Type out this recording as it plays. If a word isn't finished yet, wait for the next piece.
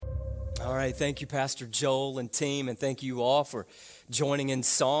All right, thank you, Pastor Joel and team, and thank you all for joining in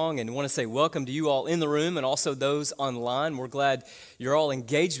song. And I want to say welcome to you all in the room and also those online. We're glad you're all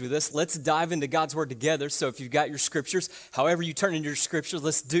engaged with us. Let's dive into God's Word together. So if you've got your scriptures, however you turn into your scriptures,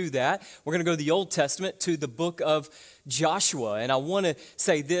 let's do that. We're going to go to the Old Testament, to the book of Joshua. And I want to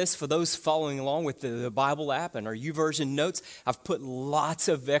say this for those following along with the Bible app and our YouVersion notes. I've put lots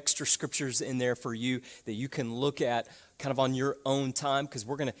of extra scriptures in there for you that you can look at kind of on your own time, because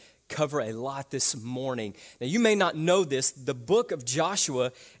we're going to cover a lot this morning. Now, you may not know this, the book of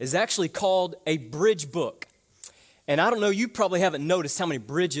Joshua is actually called a bridge book. And I don't know, you probably haven't noticed how many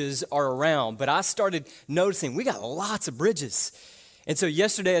bridges are around, but I started noticing we got lots of bridges. And so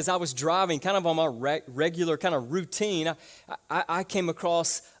yesterday, as I was driving, kind of on my regular kind of routine, I came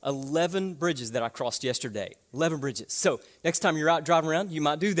across 11 bridges that I crossed yesterday. 11 bridges. So next time you're out driving around, you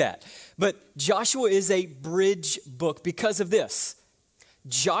might do that. But Joshua is a bridge book because of this.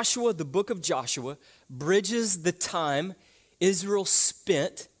 Joshua, the book of Joshua, bridges the time Israel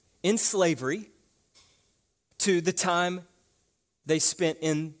spent in slavery to the time they spent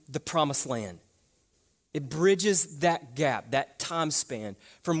in the promised land. It bridges that gap, that time span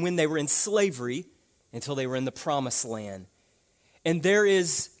from when they were in slavery until they were in the promised land. And there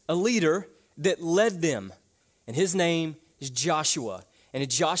is a leader that led them, and his name is Joshua. And in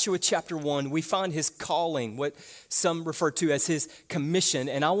Joshua chapter 1, we find his calling, what some refer to as his commission.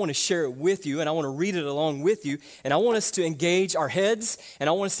 And I want to share it with you, and I want to read it along with you. And I want us to engage our heads, and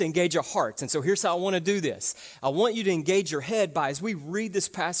I want us to engage our hearts. And so here's how I want to do this. I want you to engage your head by, as we read this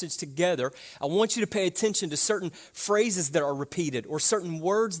passage together, I want you to pay attention to certain phrases that are repeated or certain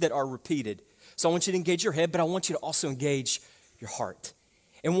words that are repeated. So I want you to engage your head, but I want you to also engage your heart.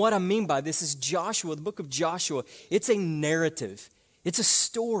 And what I mean by this is Joshua, the book of Joshua, it's a narrative. It's a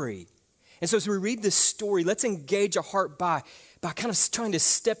story. And so as we read this story, let's engage our heart by kind of trying to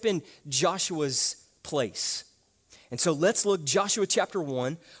step in Joshua's place. And so let's look Joshua chapter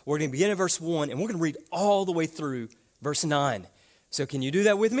 1. We're going to begin at verse 1, and we're going to read all the way through verse 9. So can you do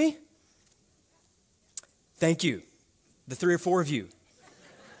that with me? Thank you. The 3 or 4 of you.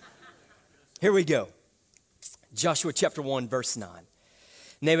 Here we go. Joshua chapter 1, verse 9.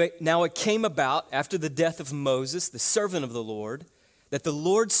 Now it came about after the death of Moses, the servant of the Lord, that the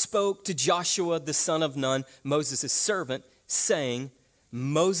Lord spoke to Joshua, the son of Nun, Moses' servant, saying,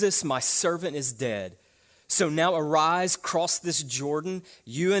 Moses, my servant, is dead. So now arise, cross this Jordan,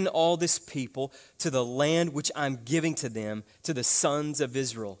 you and all this people, to the land which I'm giving to them, to the sons of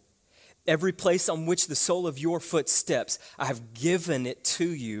Israel. Every place on which the sole of your foot steps, I have given it to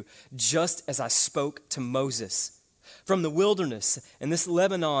you, just as I spoke to Moses. From the wilderness and this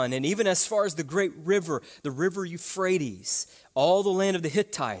Lebanon, and even as far as the great river, the river Euphrates, all the land of the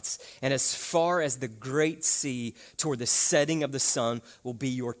Hittites, and as far as the great sea toward the setting of the sun will be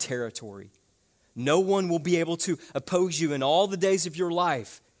your territory. No one will be able to oppose you in all the days of your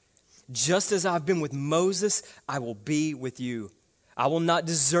life. Just as I've been with Moses, I will be with you. I will not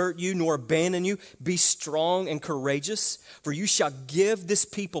desert you nor abandon you. Be strong and courageous, for you shall give this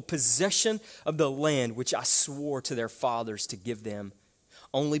people possession of the land which I swore to their fathers to give them.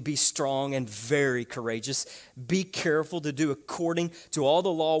 Only be strong and very courageous. Be careful to do according to all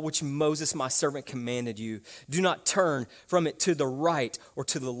the law which Moses my servant commanded you. Do not turn from it to the right or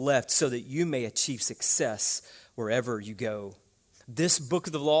to the left, so that you may achieve success wherever you go. This book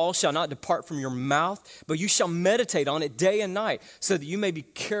of the law shall not depart from your mouth, but you shall meditate on it day and night, so that you may be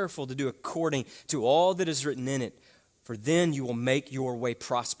careful to do according to all that is written in it. For then you will make your way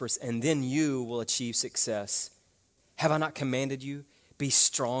prosperous, and then you will achieve success. Have I not commanded you? Be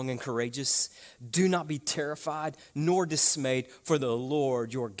strong and courageous. Do not be terrified nor dismayed, for the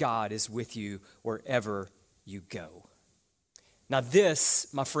Lord your God is with you wherever you go. Now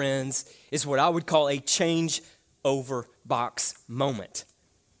this, my friends, is what I would call a changeover box moment.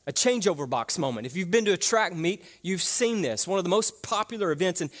 A changeover box moment. If you've been to a track meet, you've seen this. One of the most popular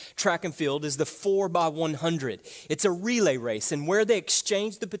events in track and field is the 4x100. It's a relay race, and where they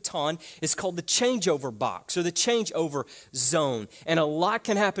exchange the baton is called the changeover box or the changeover zone. And a lot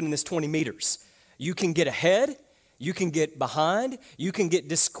can happen in this 20 meters. You can get ahead, you can get behind, you can get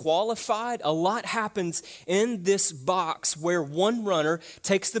disqualified. A lot happens in this box where one runner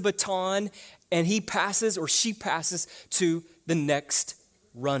takes the baton and he passes or she passes to the next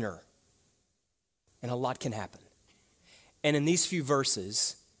runner. And a lot can happen. And in these few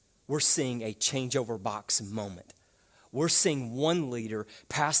verses, we're seeing a changeover box moment. We're seeing one leader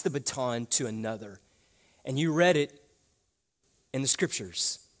pass the baton to another. And you read it in the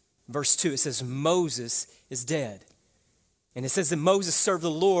scriptures. Verse 2, it says, Moses is dead. And it says that Moses served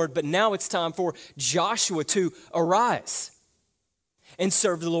the Lord, but now it's time for Joshua to arise. and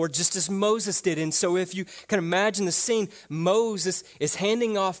serve the Lord just as Moses did. And so if you can imagine the scene, Moses is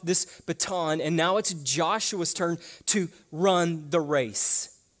handing off this baton, and now it's Joshua's turn to run the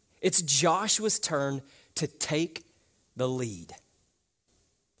race. It's Joshua's turn to take the lead.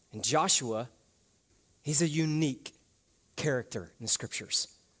 And Joshua, he's a unique character in the scriptures.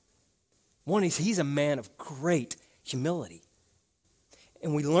 One, he's a man of great humility.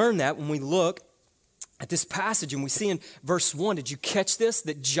 And we learn that when we look at this passage and we see in verse 1, did you catch this?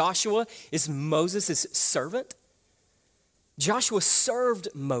 That Joshua is Moses' servant? Joshua served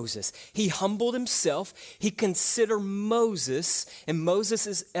Moses. He humbled himself. He considered Moses and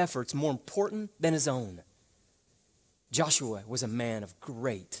Moses' efforts more important than his own. Joshua was a man of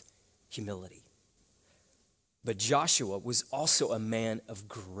great humility. But Joshua was also a man of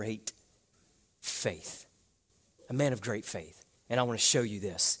great faith. A man of great faith. And I want to show you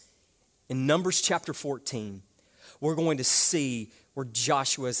this. In Numbers chapter 14, we're going to see where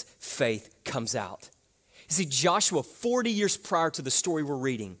Joshua's faith comes out. You see, Joshua, 40 years prior to the story we're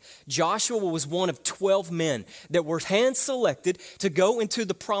reading, Joshua was one of 12 men that were hand-selected to go into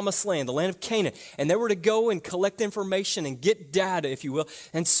the promised land, the land of Canaan. And they were to go and collect information and get data, if you will,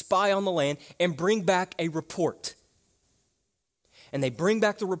 and spy on the land and bring back a report. And they bring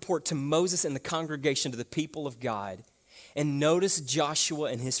back the report to Moses and the congregation, to the people of God. And notice Joshua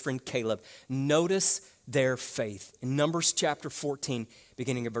and his friend Caleb. Notice their faith. In Numbers chapter 14,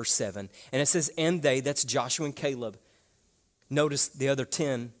 beginning of verse 7. And it says, and they, that's Joshua and Caleb. Notice the other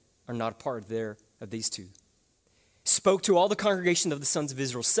 10 are not a part of these two. Spoke to all the congregation of the sons of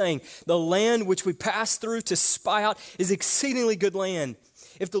Israel, saying, the land which we passed through to spy out is exceedingly good land.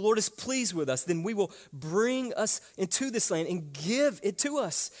 If the Lord is pleased with us, then we will bring us into this land and give it to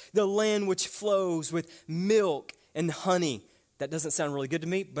us, the land which flows with milk and honey. That doesn't sound really good to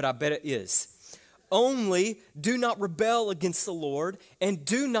me, but I bet it is. Only do not rebel against the Lord, and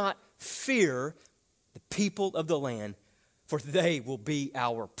do not fear the people of the land, for they will be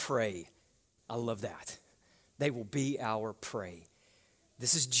our prey. I love that. They will be our prey.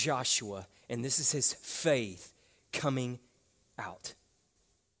 This is Joshua, and this is his faith coming out.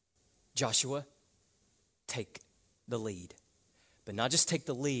 Joshua, take the lead. But not just take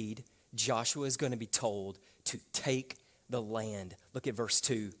the lead, Joshua is going to be told to take the land. Look at verse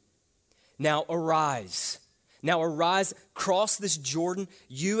 2. Now arise, cross this Jordan,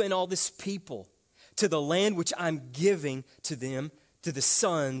 you and all this people, to the land which I'm giving to them, to the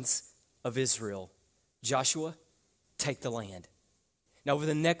sons of Israel. Joshua, take the land. Now over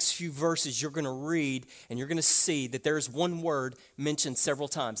the next few verses, you're going to read and you're going to see that there is one word mentioned several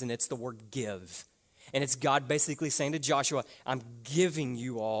times, and it's the word give. And it's God basically saying to Joshua, I'm giving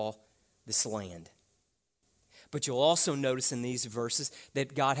you all this land. But you'll also notice in these verses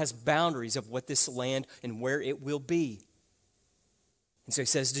that God has boundaries of what this land and where it will be. And so he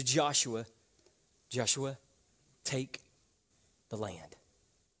says to Joshua, Joshua, take the land.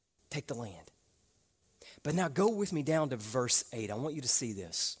 Take the land. But now go with me down to verse 8. I want you to see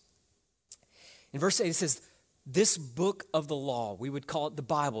this. In verse 8 it says, this book of the law, we would call it the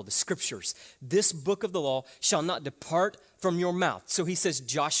Bible, the scriptures, this book of the law shall not depart from your mouth. So he says,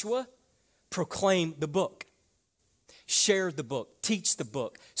 Joshua, proclaim the book. Share the book, teach the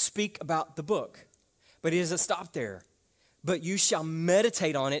book, speak about the book. But he doesn't stop there. But you shall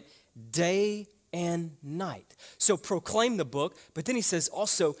meditate on it day and night. So proclaim the book, but then he says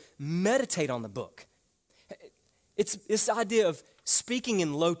also meditate on the book. It's this idea of speaking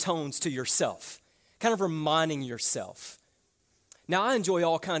in low tones to yourself, kind of reminding yourself. Now, I enjoy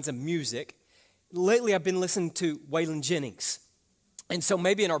all kinds of music. Lately, I've been listening to Waylon Jennings. And so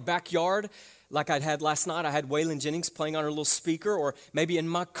maybe in our backyard, like I had last night, I had Waylon Jennings playing on a little speaker, or maybe in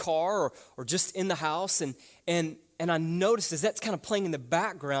my car, or just in the house. And I noticed as that's kind of playing in the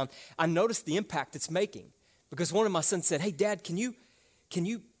background, I noticed the impact it's making. Because one of my sons said, hey, Dad, can you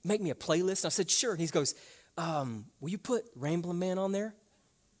make me a playlist? And I said, sure. And he goes, will you put Ramblin' Man on there?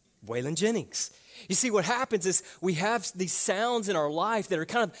 Waylon Jennings. You see, what happens is we have these sounds in our life that are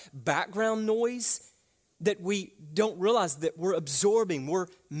kind of background noise that we don't realize that we're absorbing, we're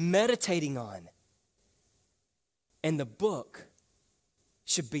meditating on. And the book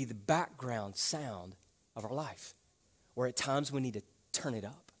should be the background sound of our life, where at times we need to turn it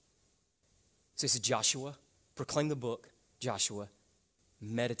up. So he said, Joshua, proclaim the book. Joshua,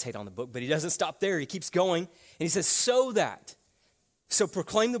 meditate on the book. But he doesn't stop there. He keeps going. And he says, so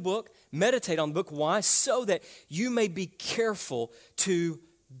proclaim the book, meditate on the book. Why? So that you may be careful to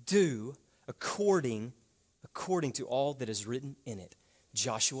do according to all that is written in it.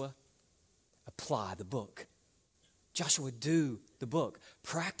 Joshua, apply the book. Joshua, do the book.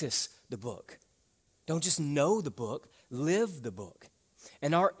 Practice the book. Don't just know the book, live the book.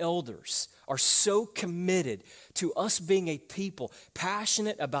 And our elders are so committed to us being a people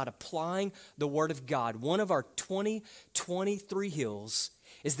passionate about applying the Word of God. One of our 2023 hills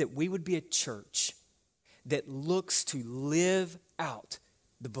is that we would be a church that looks to live out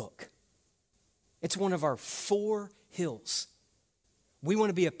the book. It's one of our 4 hills. We want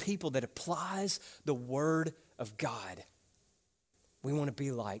to be a people that applies the Word of God. We want to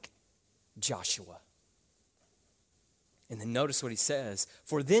be like Joshua. And then notice what he says.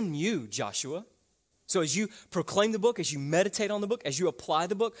 For then you, Joshua, so as you proclaim the book, as you meditate on the book, as you apply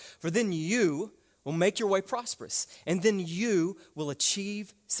the book, for then you will make your way prosperous. And then you will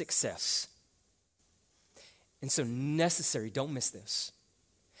achieve success. And so necessary, don't miss this,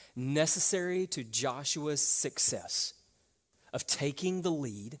 necessary to Joshua's success of taking the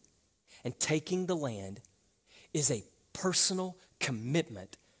lead and taking the land is a personal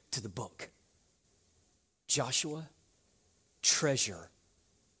commitment to the book. Joshua, treasure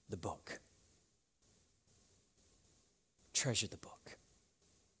the book. Treasure the book.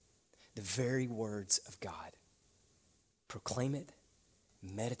 The very words of God. Proclaim it,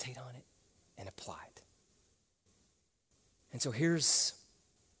 meditate on it, and apply it. And so here's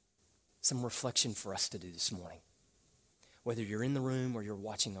some reflection for us to do this morning. Whether you're in the room or you're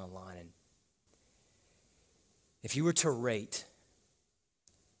watching online. And if you were to rate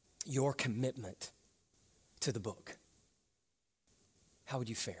your commitment to the book, how would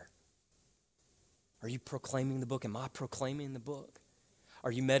you fare? Are you proclaiming the book? Am I proclaiming the book?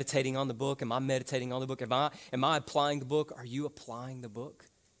 Are you meditating on the book? Am I meditating on the book? Am I applying the book? Are you applying the book?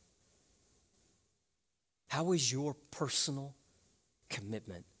 How is your personal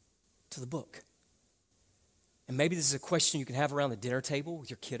commitment to the book? And maybe this is a question you can have around the dinner table with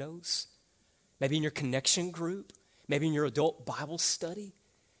your kiddos, maybe in your connection group, maybe in your adult Bible study.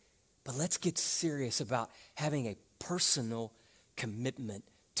 But let's get serious about having a personal commitment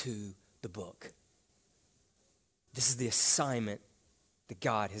to the book. This is the assignment that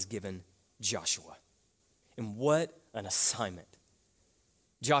God has given Joshua. And what an assignment.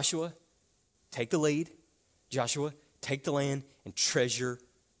 Joshua, take the lead. Joshua, take the land and treasure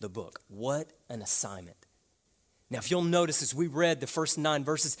the book. What an assignment. Now, if you'll notice as we read the first 9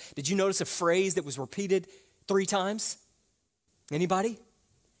 verses, did you notice a phrase that was repeated 3 times? Anybody?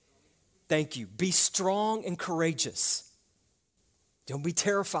 Thank you. Be strong and courageous. Don't be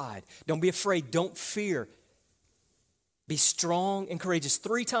terrified. Don't be afraid. Don't fear. Be strong and courageous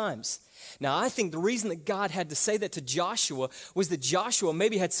 3 times. Now, I think the reason that God had to say that to Joshua was that Joshua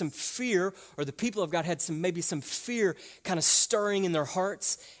maybe had some fear, or the people of God had maybe some fear kind of stirring in their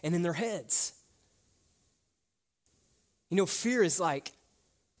hearts and in their heads. You know, fear is like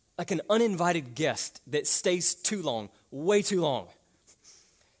an uninvited guest that stays too long, way too long.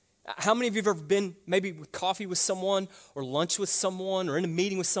 How many of you have ever been maybe with coffee with someone or lunch with someone or in a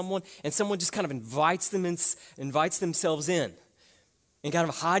meeting with someone and someone just kind of invites themselves in and kind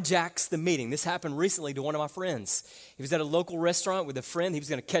of hijacks the meeting? This happened recently to one of my friends. He was at a local restaurant with a friend he was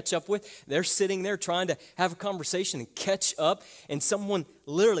going to catch up with. They're sitting there trying to have a conversation and catch up, and someone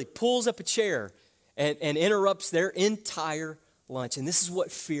literally pulls up a chair and interrupts their entire lunch. And this is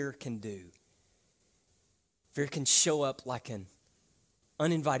what fear can do. Fear can show up like an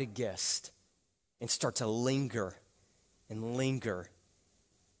uninvited guest and start to linger and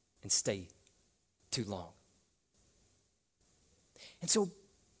stay too long. And so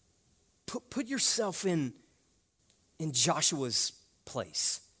put yourself in Joshua's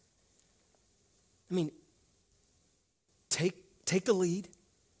place. I mean, take the lead,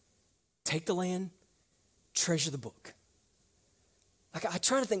 take the land, treasure the book. Like, I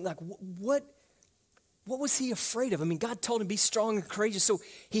try to think, like, what was he afraid of? I mean, God told him be strong and courageous, so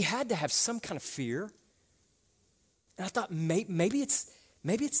he had to have some kind of fear. And I thought maybe it's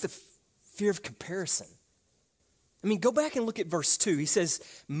the fear of comparison. I mean, go back and look at verse 2. He says,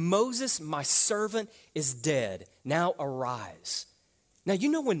 Moses, my servant, is dead. Now arise. Now, you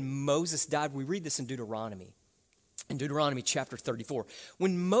know when Moses died, we read this in Deuteronomy chapter 34.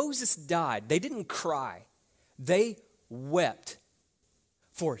 When Moses died, they didn't cry. They wept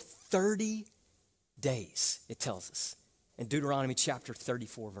for 30 days, it tells us, in Deuteronomy chapter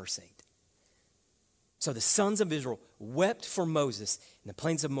 34, verse 8. So the sons of Israel wept for Moses in the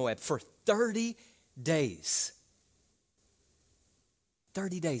plains of Moab for 30 days.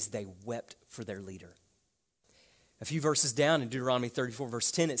 30 days they wept for their leader. A few verses down in Deuteronomy 34,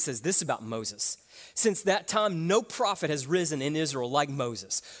 verse 10, it says this about Moses. Since that time, no prophet has risen in Israel like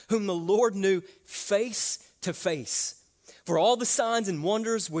Moses, whom the Lord knew face to face. For all the signs and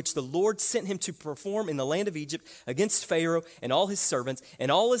wonders which the Lord sent him to perform in the land of Egypt against Pharaoh and all his servants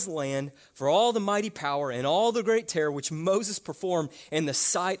and all his land, for all the mighty power and all the great terror which Moses performed in the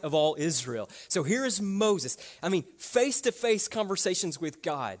sight of all Israel. So here is Moses. Face-to-face conversations with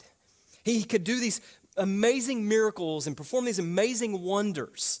God. He could do these amazing miracles and perform these amazing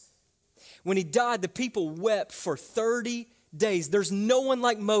wonders. When he died, the people wept for 30 days. There's no one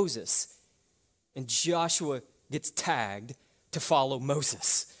like Moses. And Joshua gets tagged to follow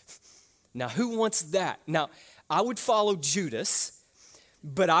Moses. Now, who wants that? Now, I would follow Judas,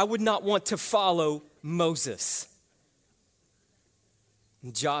 but I would not want to follow Moses.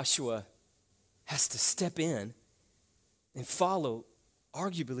 And Joshua has to step in and follow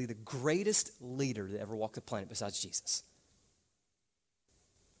arguably the greatest leader that ever walked the planet besides Jesus.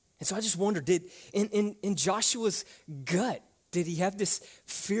 And so I just wonder, did in Joshua's gut, did he have this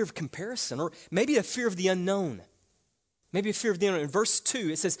fear of comparison or maybe a fear of the unknown? Maybe a fear of the unknown. In verse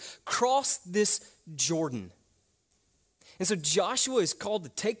 2, it says, cross this Jordan. And so Joshua is called to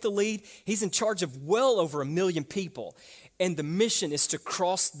take the lead. He's in charge of well over 1 million people. And the mission is to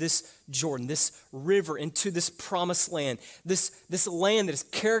cross this Jordan, this river, into this promised land. This land that is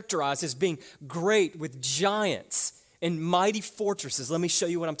characterized as being great with giants and mighty fortresses. Let me show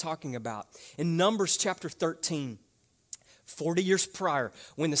you what I'm talking about. In Numbers chapter 13, 40 years prior,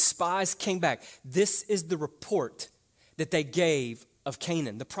 when the spies came back, this is the report that they gave of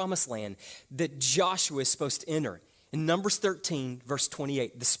Canaan, the promised land that Joshua is supposed to enter. In Numbers 13, verse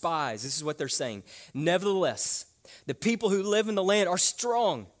 28, the spies, this is what they're saying. Nevertheless, the people who live in the land are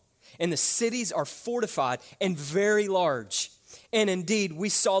strong, and the cities are fortified and very large. And indeed, we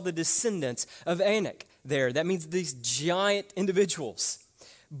saw the descendants of Anak there. That means these giant individuals.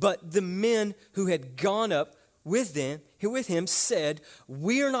 But the men who had gone up with him said,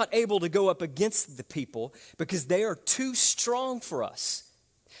 we are not able to go up against the people because they are too strong for us.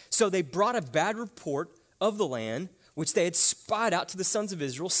 So they brought a bad report of the land which they had spied out to the sons of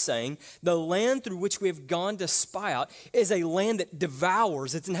Israel, saying, the land through which we have gone to spy out is a land that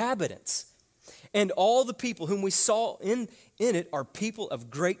devours its inhabitants. And all the people whom we saw in it are people of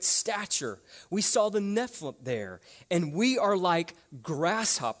great stature. We saw the Nephilim there, and we are like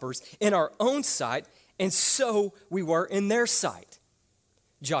grasshoppers in our own sight, and so we were in their sight.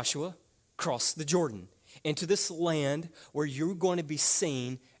 Joshua crossed the Jordan into this land where you're going to be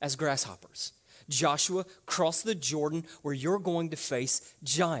seen as grasshoppers. Joshua crossed the Jordan where you're going to face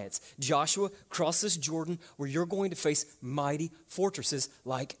giants. Joshua crossed this Jordan where you're going to face mighty fortresses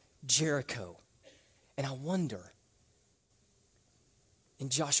like Jericho. And I wonder, in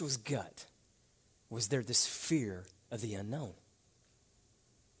Joshua's gut, was there this fear of the unknown?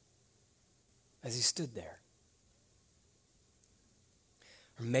 As he stood there.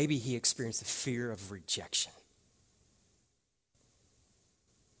 Or maybe he experienced the fear of rejection.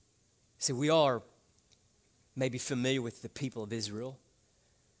 See, we all are maybe familiar with the people of Israel.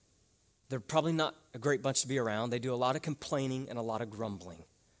 They're probably not a great bunch to be around. They do a lot of complaining and a lot of grumbling.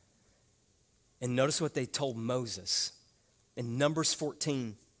 And notice what they told Moses. In Numbers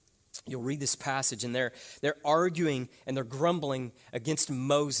 14, you'll read this passage, and they're arguing and they're grumbling against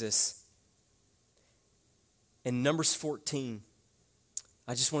Moses. In Numbers 14,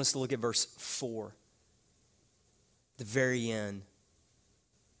 I just want us to look at verse 4, the very end.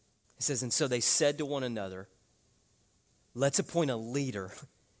 It says, and so they said to one another, let's appoint a leader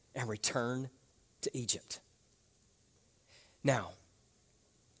and return to Egypt. Now,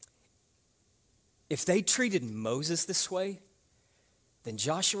 if they treated Moses this way, then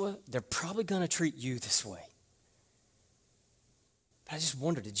Joshua, they're probably going to treat you this way. But I just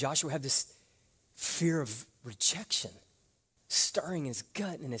wonder, did Joshua have this fear of rejection stirring in his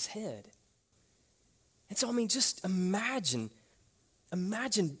gut and in his head? And so, just imagine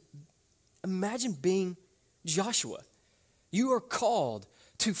being Joshua. You are called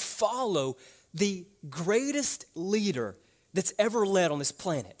to follow the greatest leader that's ever led on this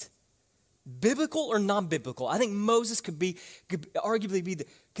planet. Biblical or non-biblical, I think Moses could arguably be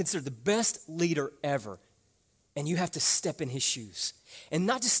considered the best leader ever. And you have to step in his shoes. And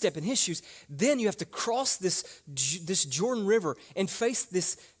not just step in his shoes, then you have to cross this Jordan River and face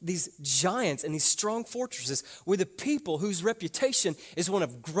these giants and these strong fortresses with a people whose reputation is one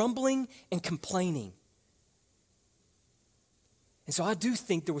of grumbling and complaining. And so I do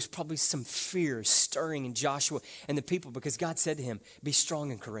think there was probably some fear stirring in Joshua and the people because God said to him, be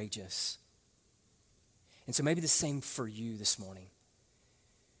strong and courageous. And so maybe the same for you this morning.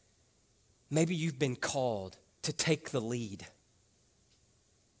 Maybe you've been called to take the lead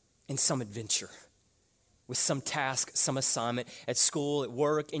in some adventure, with some task, some assignment at school, at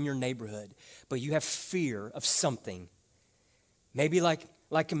work, in your neighborhood, but you have fear of something Maybe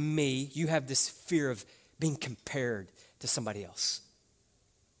like me, you have this fear of being compared to somebody else.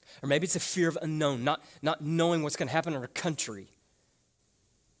 Or maybe it's a fear of unknown, not knowing what's going to happen in our country.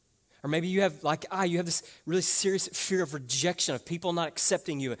 Or maybe you have, like you have this really serious fear of rejection, of people not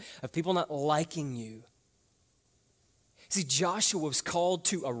accepting you, of people not liking you. See, Joshua was called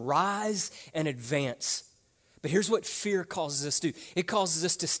to arise and advance. But here's what fear causes us to do. It causes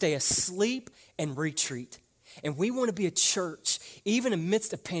us to stay asleep and retreat. And we want to be a church, even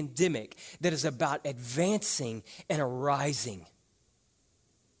amidst a pandemic, that is about advancing and arising,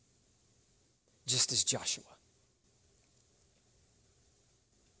 just as Joshua.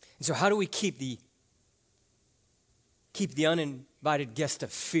 And so how do we keep the uninvited guest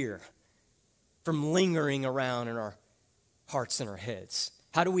of fear from lingering around in our hearts and our heads?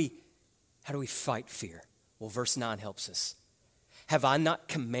 How do we fight fear? Well, verse 9 helps us. Have I not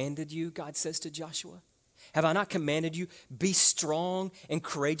commanded you, God says to Joshua? Have I not commanded you, be strong and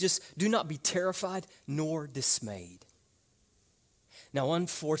courageous? Do not be terrified nor dismayed. Now,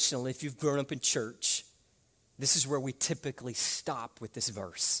 unfortunately, if you've grown up in church, this is where we typically stop with this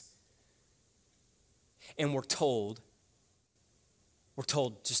verse. And we're told,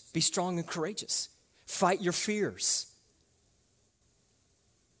 just be strong and courageous. Fight your fears.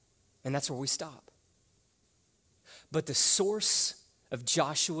 And that's where we stop. But the source of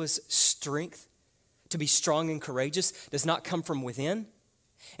Joshua's strength to be strong and courageous does not come from within,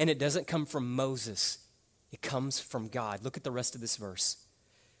 and it doesn't come from Moses. It comes from God. Look at the rest of this verse.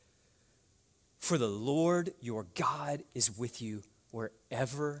 For the Lord your God is with you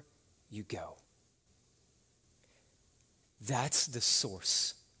wherever you go. That's the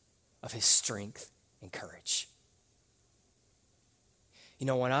source of his strength and courage. You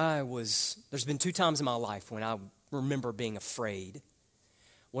know, there's been 2 times in my life when I remember being afraid.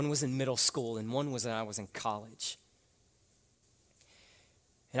 One was in middle school and one was when I was in college.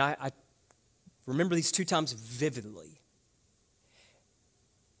 And I remember these 2 times vividly.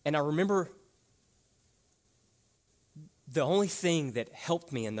 And I remember the only thing that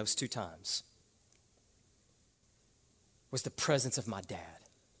helped me in those 2 times was the presence of my dad.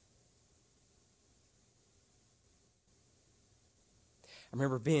 I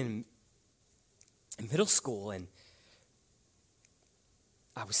remember being in middle school and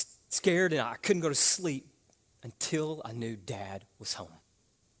I was scared and I couldn't go to sleep until I knew Dad was home.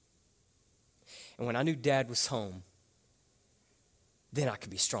 And when I knew Dad was home, then I could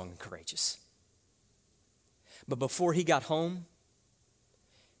be strong and courageous. But before he got home,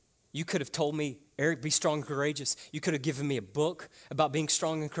 you could have told me, Eric, be strong and courageous. You could have given me a book about being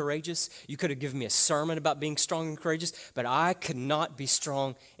strong and courageous. You could have given me a sermon about being strong and courageous, but I could not be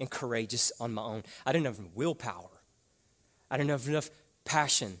strong and courageous on my own. I didn't have willpower. I didn't have enough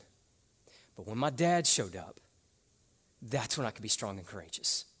passion. But when my dad showed up, that's when I could be strong and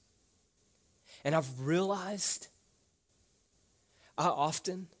courageous. And I've realized I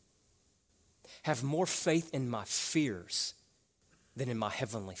often have more faith in my fears than in my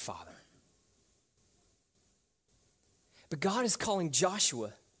Heavenly Father. But God is calling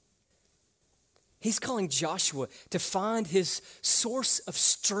Joshua. He's calling Joshua to find his source of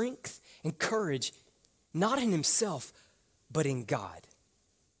strength and courage, not in himself, but in God.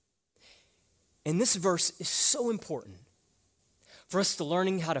 And this verse is so important for us to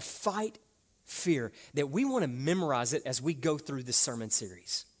learning how to fight fear that we want to memorize it as we go through this sermon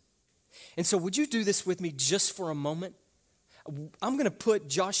series. And so would you do this with me just for a moment? I'm going to put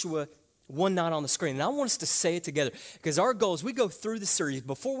Joshua 1:9 on the screen, and I want us to say it together because our goal as we go through the series,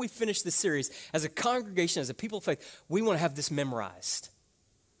 before we finish the series, as a congregation, as a people of faith, we want to have this memorized.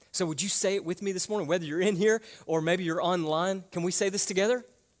 So would you say it with me this morning, whether you're in here or maybe you're online? Can we say this together?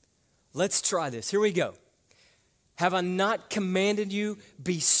 Let's try this. Here we go. Have I not commanded you,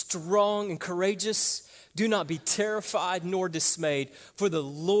 be strong and courageous? Do not be terrified nor dismayed, for the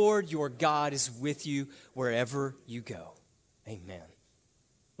Lord your God is with you wherever you go. Amen.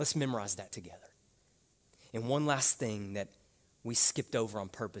 Let's memorize that together. And one last thing that we skipped over on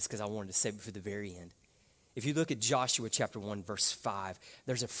purpose because I wanted to save it for the very end. If you look at Joshua chapter 1, verse 5,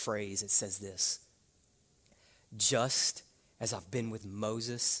 there's a phrase that says this: just as I've been with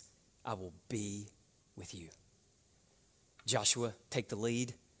Moses, I will be with you. Joshua, take the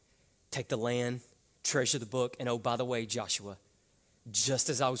lead, take the land, treasure the book, and oh, by the way, Joshua, just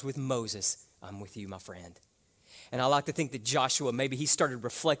as I was with Moses, I'm with you, my friend. And I like to think that Joshua, maybe he started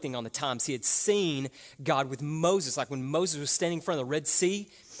reflecting on the times he had seen God with Moses, like when Moses was standing in front of the Red Sea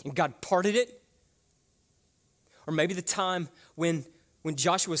and God parted it. Or maybe the time when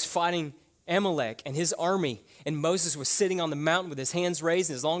Joshua was fighting Amalek and his army and Moses was sitting on the mountain with his hands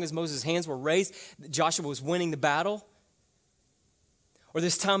raised, and as long as Moses' hands were raised, Joshua was winning the battle. Or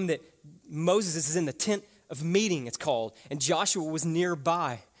this time that Moses is in the tent of meeting, it's called, and Joshua was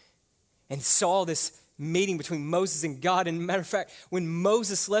nearby and saw this meeting between Moses and God. And matter of fact, when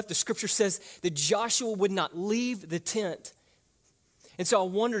Moses left, the scripture says that Joshua would not leave the tent. And so I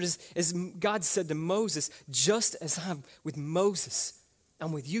wondered, as God said to Moses, just as I'm with Moses,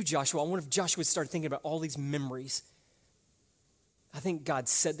 I'm with you, Joshua. I wonder if Joshua started thinking about all these memories. I think God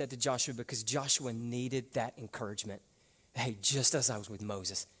said that to Joshua because Joshua needed that encouragement. Hey, just as I was with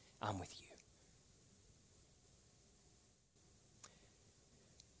Moses, I'm with you.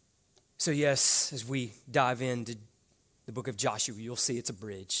 So yes, as we dive into the book of Joshua, you'll see it's a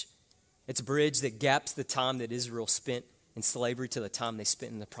bridge. It's a bridge that gaps the time that Israel spent in slavery to the time they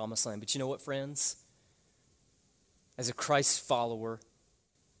spent in the promised land. But you know what, friends? As a Christ follower,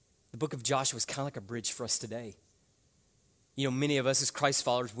 the book of Joshua is kind of like a bridge for us today. You know, many of us as Christ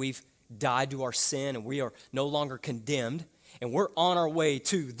followers, we've died to our sin and we are no longer condemned and we're on our way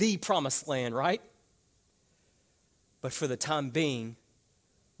to the promised land, right? But for the time being,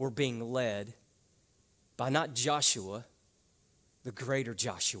 we're being led by not Joshua, the greater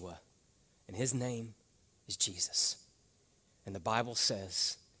Joshua, and his name is Jesus. And the Bible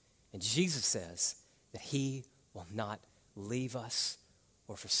says, and Jesus says, that he will not leave us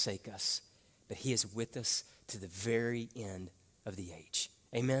or forsake us, but he is with us to the very end of the age.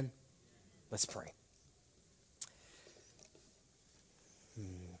 Amen? Let's pray.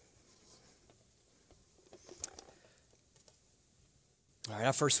 All right,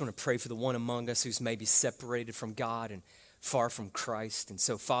 I first want to pray for the one among us who's maybe separated from God and far from Christ. And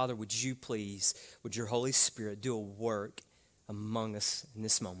so, Father, would you please, would your Holy Spirit do a work among us in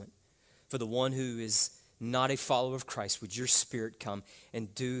this moment? For the one who is not a follower of Christ, would your Spirit come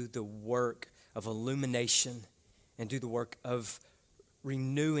and do the work of illumination and do the work of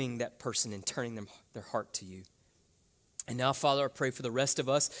renewing that person and turning their heart to you. And now, Father, I pray for the rest of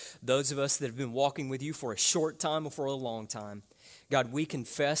us, those of us that have been walking with you for a short time or for a long time. God, we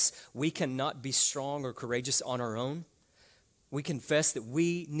confess we cannot be strong or courageous on our own. We confess that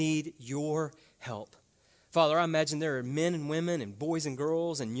we need your help. Father, I imagine there are men and women and boys and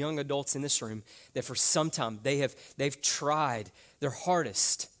girls and young adults in this room that for some time they've tried their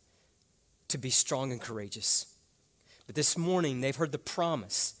hardest to be strong and courageous. But this morning they've heard the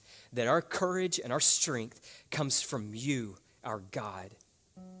promise that our courage and our strength comes from you, our God.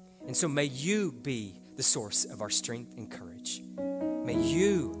 And so may you be the source of our strength and courage. May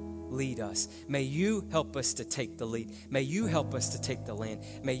you lead us. May you help us to take the lead. May you help us to take the land.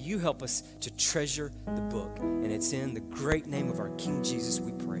 May you help us to treasure the book. And it's in the great name of our King Jesus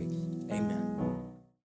we pray. Amen.